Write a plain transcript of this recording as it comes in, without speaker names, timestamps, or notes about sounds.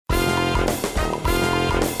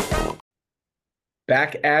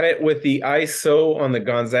Back at it with the ISO on the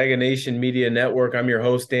Gonzaga Nation Media Network. I'm your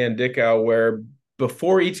host, Dan Dickau, where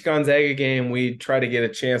before each Gonzaga game, we try to get a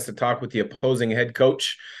chance to talk with the opposing head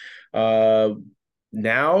coach. Uh,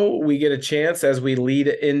 Now we get a chance as we lead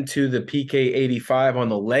into the PK 85 on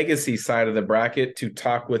the legacy side of the bracket to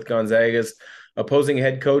talk with Gonzaga's opposing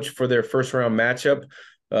head coach for their first round matchup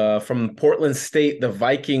from Portland State, the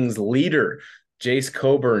Vikings leader, Jase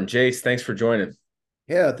Coburn. Jase, thanks for joining.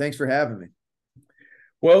 Yeah, thanks for having me.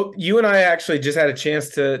 Well, you and I actually just had a chance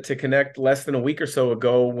to connect less than a week or so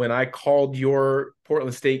ago when I called your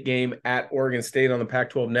Portland State game at Oregon State on the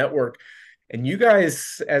Pac-12 network. And you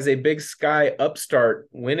guys, as a Big Sky upstart,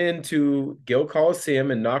 went into Gill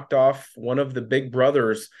Coliseum and knocked off one of the big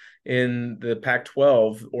brothers in the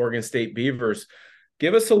Pac-12, Oregon State Beavers.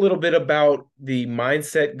 Give us a little bit about the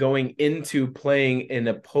mindset going into playing an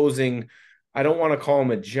opposing, I don't want to call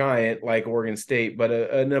them a giant like Oregon State, but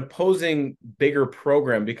an opposing bigger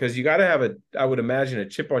program, because you got to have I would imagine, a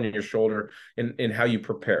chip on your shoulder in how you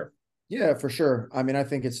prepare. Yeah, for sure. I mean, I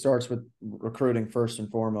think it starts with recruiting first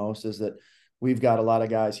and foremost, is that we've got a lot of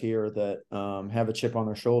guys here that have a chip on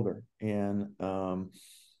their shoulder. And,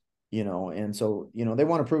 and so, they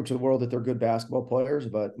want to prove to the world that they're good basketball players,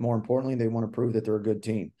 but more importantly, they want to prove that they're a good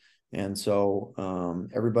team. And so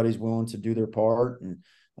everybody's willing to do their part, and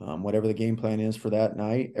whatever the game plan is for that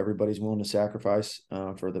night, everybody's willing to sacrifice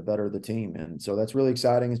for the better of the team. And so that's really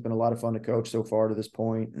exciting. It's been a lot of fun to coach so far to this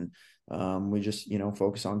point. And we just,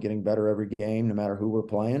 focus on getting better every game, no matter who we're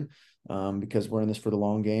playing, because we're in this for the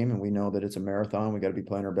long game, and we know that it's a marathon. We got to be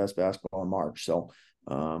playing our best basketball in March. So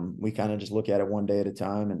we kind of just look at it one day at a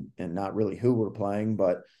time, and not really who we're playing,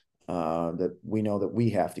 but that we know that we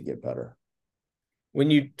have to get better. When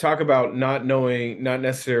you talk about not knowing, not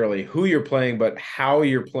necessarily who you're playing, but how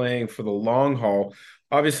you're playing for the long haul,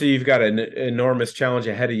 obviously you've got an enormous challenge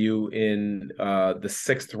ahead of you in the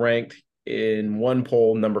sixth ranked in one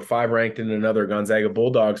poll, number 5 ranked in another, Gonzaga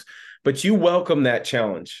Bulldogs. But you welcome that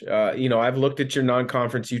challenge. I've looked at your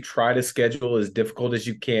non-conference. You try to schedule as difficult as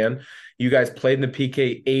you can. You guys played in the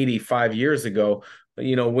PK 85 years ago.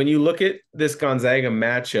 When you look at this Gonzaga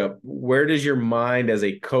matchup, where does your mind as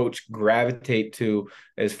a coach gravitate to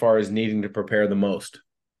as far as needing to prepare the most?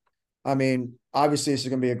 I mean, obviously this is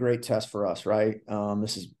going to be a great test for us, right?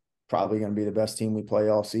 This is probably going to be the best team we play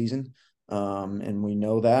all season. And we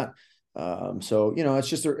know that. So,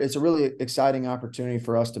 it's a really exciting opportunity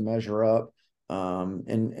for us to measure up,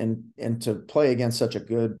 and to play against such a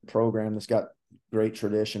good program that's got great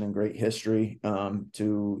tradition and great history,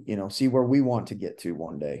 to, see where we want to get to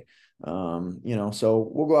one day. So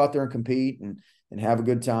we'll go out there and compete and have a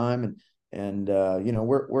good time. And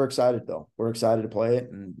we're excited though. We're excited to play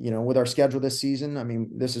it. And, with our schedule this season, I mean,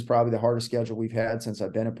 this is probably the hardest schedule we've had since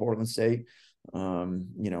I've been at Portland State.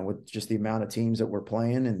 With just the amount of teams that we're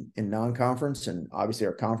playing in non-conference, and obviously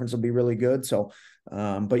our conference will be really good. So,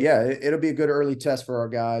 but yeah, it'll be a good early test for our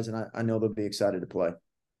guys, and I know they'll be excited to play.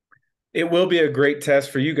 It will be a great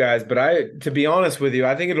test for you guys, but to be honest with you,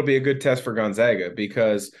 I think it'll be a good test for Gonzaga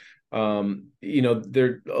because,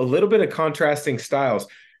 they're a little bit of contrasting styles.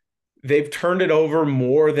 They've turned it over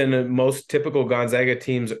more than most typical Gonzaga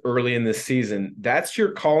teams early in the season. That's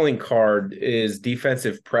your calling card, is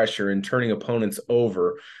defensive pressure and turning opponents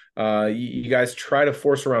over. You guys try to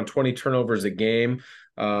force around 20 turnovers a game,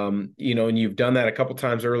 and you've done that a couple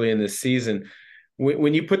times early in this season.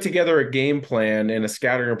 When you put together a game plan and a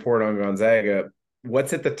scouting report on Gonzaga,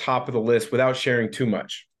 what's at the top of the list without sharing too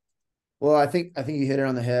much? Well, I think you hit it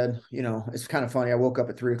on the head. It's kind of funny. I woke up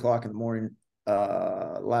at 3 o'clock in the morning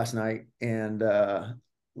last night and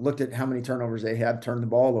looked at how many turnovers they have turned the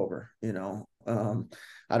ball over.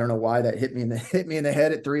 I don't know why that hit me in the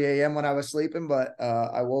head at 3 a.m. when I was sleeping, but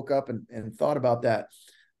I woke up and thought about that.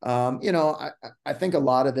 I think a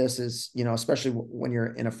lot of this is, especially when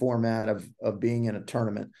you're in a format of being in a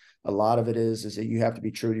tournament, a lot of it is that you have to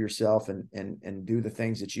be true to yourself and do the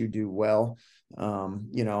things that you do well.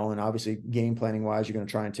 And obviously game planning wise, you're going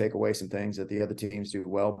to try and take away some things that the other teams do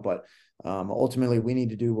well, but ultimately we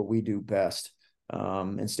need to do what we do best,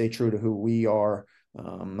 and stay true to who we are.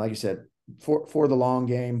 Like you said, for the long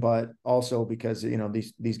game, but also because,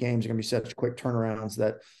 these games are going to be such quick turnarounds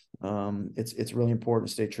that it's really important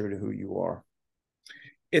to stay true to who you are.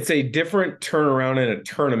 It's a different turnaround in a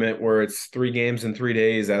tournament where it's 3 games in 3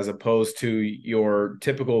 days, as opposed to your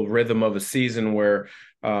typical rhythm of a season where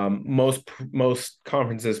most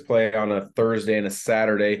conferences play on a Thursday and a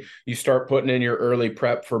Saturday. You start putting in your early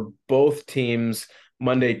prep for both teams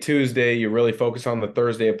Monday, Tuesday. You really focus on the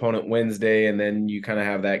Thursday opponent Wednesday, and then you kind of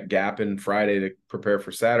have that gap in Friday to prepare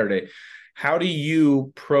for Saturday. How do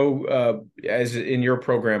you as in your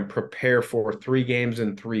program prepare for 3 games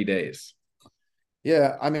in 3 days?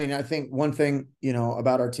 Yeah, I mean, I think one thing,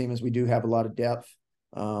 about our team is we do have a lot of depth.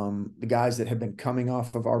 The guys that have been coming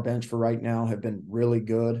off of our bench for right now have been really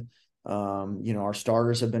good. Our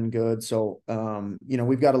starters have been good. So,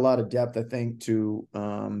 we've got a lot of depth, I think, to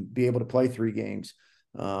be able to play 3 games.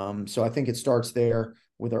 So I think it starts there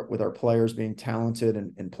with our players being talented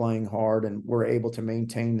and playing hard, and we're able to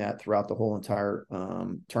maintain that throughout the whole entire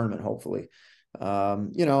tournament, hopefully.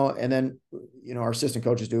 And then, our assistant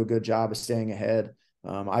coaches do a good job of staying ahead.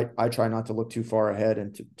 I try not to look too far ahead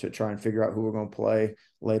and to try and figure out who we're going to play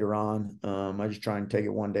later on. I just try and take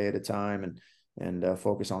it one day at a time and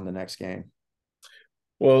focus on the next game.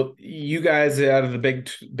 Well, you guys out of the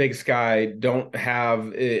big sky don't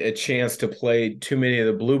have a chance to play too many of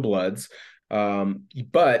the blue bloods,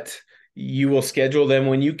 but you will schedule them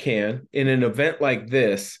when you can. In an event like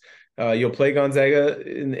this, you'll play Gonzaga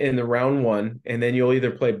in the round one, and then you'll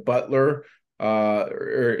either play Butler,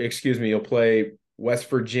 or excuse me, you'll play West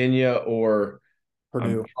Virginia, or I'm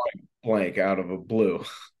Purdue, drawing blank out of a blue.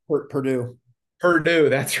 Purdue. Purdue,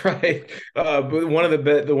 that's right. But one of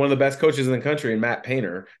the best coaches in the country, Matt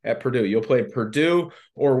Painter at Purdue. You'll play Purdue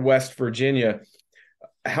or West Virginia.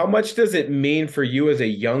 How much does it mean for you as a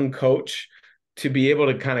young coach to be able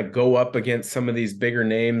to kind of go up against some of these bigger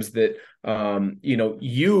names that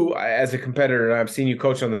you as a competitor, and I've seen you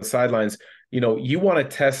coach on the sidelines, you want to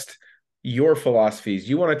test your philosophies,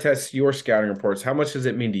 you want to test your scouting reports. How much does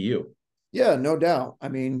it mean to you? Yeah, no doubt. I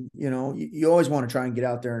mean, you always want to try and get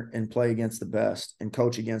out there and play against the best and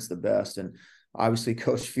coach against the best. And obviously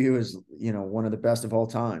Coach Few is, one of the best of all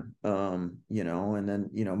time. And then,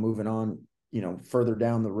 moving on, further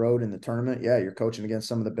down the road in the tournament, yeah, you're coaching against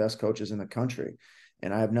some of the best coaches in the country.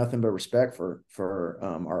 And I have nothing but respect for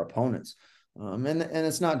our opponents. And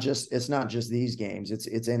it's not just these games.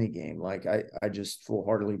 It's any game. Like I just full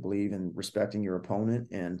heartedly believe in respecting your opponent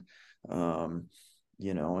and,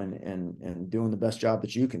 and doing the best job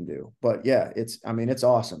that you can do. But yeah, it's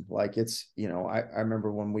awesome. Like I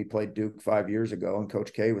remember when we played Duke 5 years ago and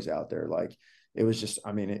Coach K was out there, like it was just,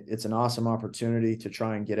 it's an awesome opportunity to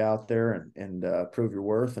try and get out there and prove your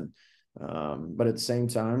worth. And, but at the same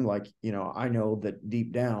time, like, I know that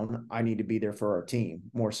deep down, I need to be there for our team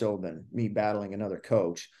more so than me battling another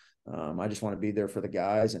coach. I just want to be there for the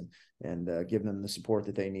guys and give them the support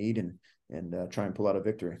that they need and try and pull out a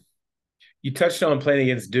victory. You touched on playing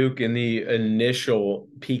against Duke in the initial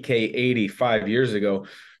PK 80 5 years ago.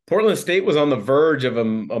 Portland State was on the verge of a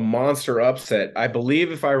monster upset. I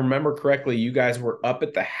believe, if I remember correctly, you guys were up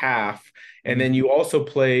at the half, and then you also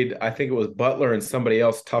played, I think it was Butler and somebody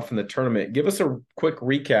else tough in the tournament. Give us a quick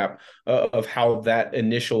recap of how that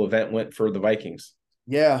initial event went for the Vikings.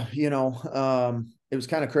 Yeah, it was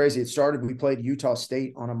kind of crazy. It started, we played Utah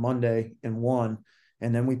State on a Monday and won.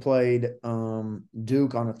 And then we played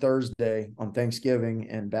Duke on a Thursday on Thanksgiving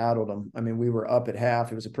and battled them. I mean, we were up at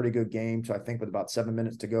half. It was a pretty good game. So I think with about 7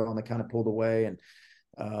 minutes to go, and they kind of pulled away. And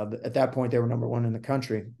at that point, they were number one in the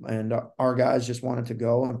country. And our guys just wanted to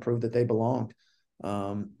go and prove that they belonged.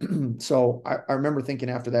 So I remember thinking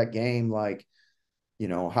after that game, like,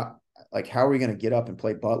 how are we going to get up and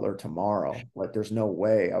play Butler tomorrow? Like, there's no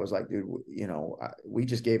way. I was like, dude, we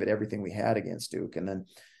just gave it everything we had against Duke. And then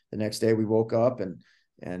the next day we woke up and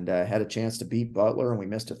had a chance to beat Butler, and we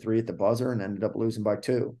missed a 3 at the buzzer and ended up losing by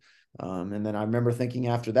 2. And then I remember thinking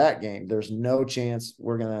after that game, there's no chance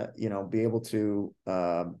we're going to, be able to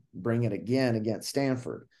bring it again against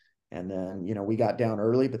Stanford. And then, we got down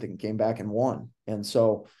early, but then came back and won. And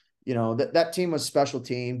so, that team was a special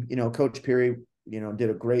team. Coach Peary, did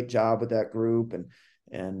a great job with that group,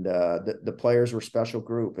 and the players were a special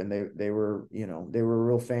group, and they were a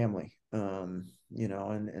real family.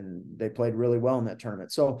 And they played really well in that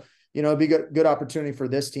tournament. So, it'd be good opportunity for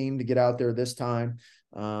this team to get out there this time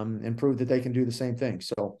and prove that they can do the same thing.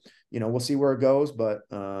 So, we'll see where it goes, but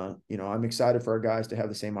I'm excited for our guys to have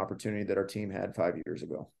the same opportunity that our team had 5 years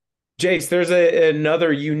ago. Jase, there's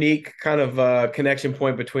another unique kind of connection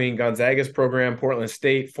point between Gonzaga's program, Portland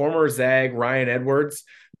State. Former Zag Ryan Edwards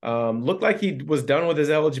looked like he was done with his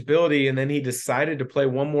eligibility, and then he decided to play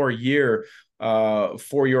one more year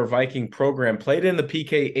for your Viking program. Played in the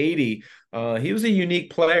PK 80. He was a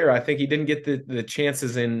unique player. I think he didn't get the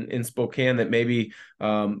chances in Spokane that maybe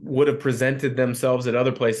would have presented themselves at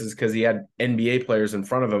other places because he had NBA players in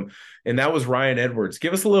front of him, and that was Ryan Edwards.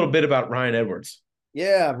 Give us a little bit about Ryan Edwards.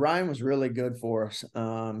 Yeah, Ryan was really good for us.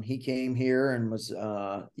 He came here and was,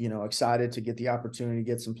 excited to get the opportunity to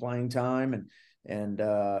get some playing time. And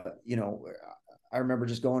I remember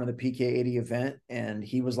just going to the PK80 event, and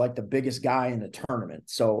he was like the biggest guy in the tournament.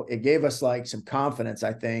 So it gave us like some confidence,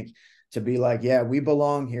 I think, to be like, yeah, we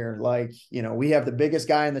belong here. Like, we have the biggest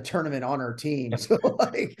guy in the tournament on our team. So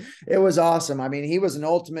like, it was awesome. I mean, he was an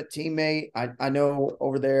ultimate teammate. I know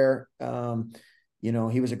over there,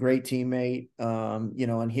 he was a great teammate,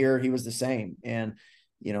 and here he was the same. And,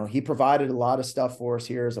 he provided a lot of stuff for us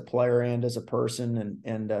here as a player and as a person,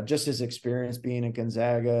 and just his experience being in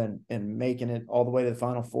Gonzaga and making it all the way to the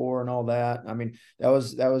Final Four and all that. I mean, that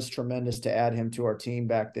was tremendous to add him to our team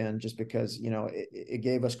back then, just because, it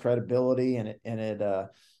gave us credibility, and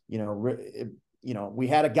we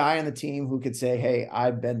had a guy on the team who could say, hey,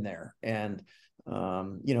 I've been there. And,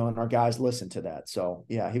 and our guys listened to that. So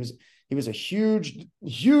yeah, he was a huge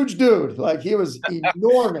dude. Like, he was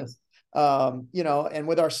enormous. And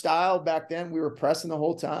with our style back then, we were pressing the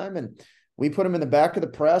whole time, and we put him in the back of the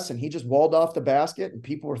press, and he just walled off the basket, and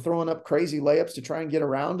people were throwing up crazy layups to try and get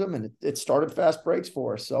around him. And it started fast breaks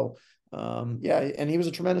for us. So, and he was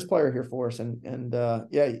a tremendous player here for us.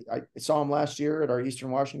 I saw him last year at our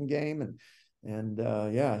Eastern Washington game, and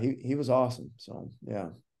he was awesome. So, yeah.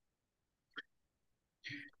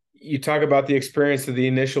 You talk about the experience of the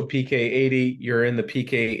initial PK80. You're in the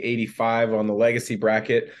PK85 on the legacy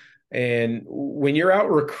bracket. And when you're out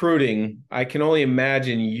recruiting, I can only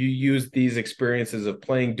imagine you use these experiences of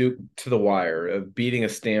playing Duke to the wire, of beating a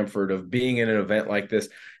Stanford, of being in an event like this.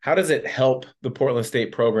 How does it help the Portland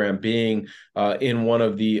State program being in one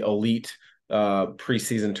of the elite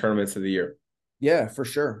preseason tournaments of the year? Yeah, for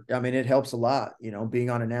sure. I mean, it helps a lot, being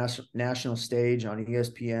on a national stage on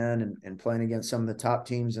ESPN, and playing against some of the top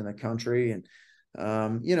teams in the country. And,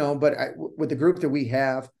 with the group that we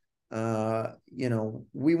have,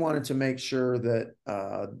 we wanted to make sure that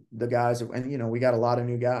the guys, and, we got a lot of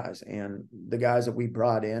new guys, and the guys that we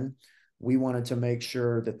brought in, we wanted to make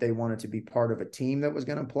sure that they wanted to be part of a team that was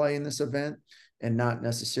going to play in this event, and not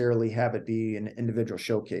necessarily have it be an individual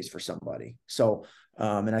showcase for somebody. So,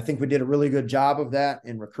 and I think we did a really good job of that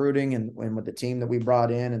in recruiting, and with the team that we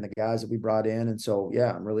brought in and the guys that we brought in. And so,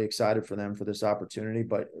 yeah, I'm really excited for them for this opportunity.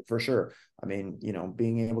 But for sure, I mean,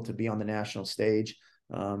 being able to be on the national stage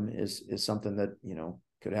is something that,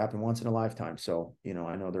 could happen once in a lifetime. So,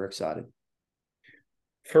 I know they're excited.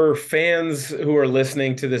 For fans who are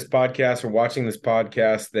listening to this podcast or watching this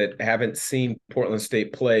podcast that haven't seen Portland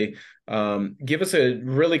State play, give us a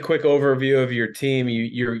really quick overview of your team.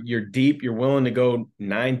 You're deep. You're willing to go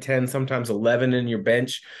 9, 10, sometimes 11 in your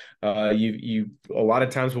bench. You a lot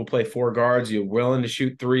of times will play 4 guards. You're willing to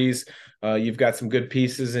shoot threes. You've got some good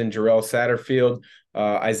pieces in Jarrell Satterfield,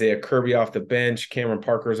 Isaiah Kirby off the bench, Cameron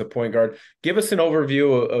Parker as a point guard. Give us an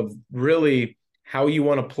overview of really how you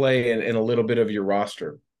want to play and a little bit of your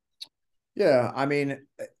roster. Yeah, I mean,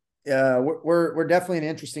 we're definitely an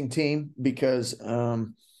interesting team, because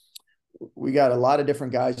we got a lot of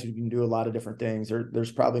different guys who can do a lot of different things.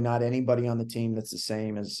 There's probably not anybody on the team that's the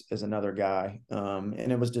same as another guy,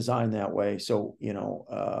 and it was designed that way. So,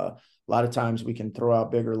 a lot of times we can throw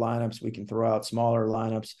out bigger lineups, we can throw out smaller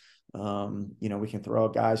lineups. We can throw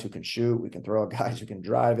out guys who can shoot, we can throw out guys who can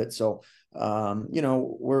drive it. So,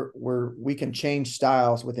 we can change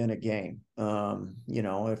styles within a game.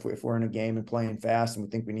 If we're in a game and playing fast and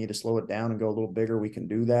we think we need to slow it down and go a little bigger, we can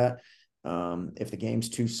do that. If the game's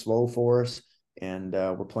too slow for us and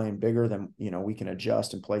we're playing bigger, then, we can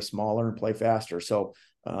adjust and play smaller and play faster. So,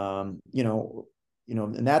 and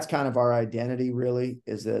that's kind of our identity, really,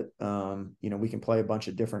 is that, we can play a bunch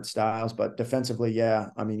of different styles. But defensively, yeah,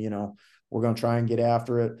 I mean, we're going to try and get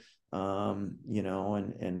after it,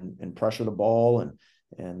 and pressure the ball,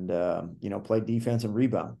 and play defense and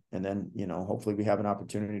rebound. And then, hopefully we have an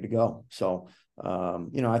opportunity to go. So,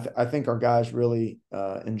 I think our guys really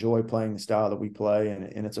enjoy playing the style that we play,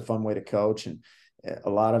 and it's a fun way to coach. And a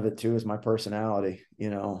lot of it too is my personality.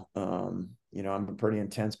 I'm a pretty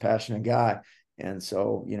intense, passionate guy. And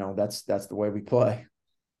so, that's the way we play.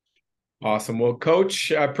 Awesome. Well,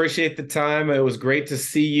 Coach, I appreciate the time. It was great to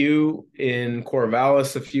see you in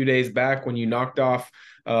Corvallis a few days back when you knocked off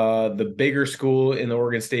the bigger school in the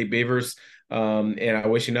Oregon State Beavers. And I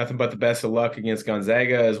wish you nothing but the best of luck against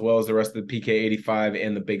Gonzaga, as well as the rest of the PK85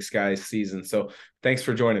 and the Big Sky season. So thanks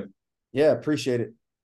for joining. Yeah, appreciate it.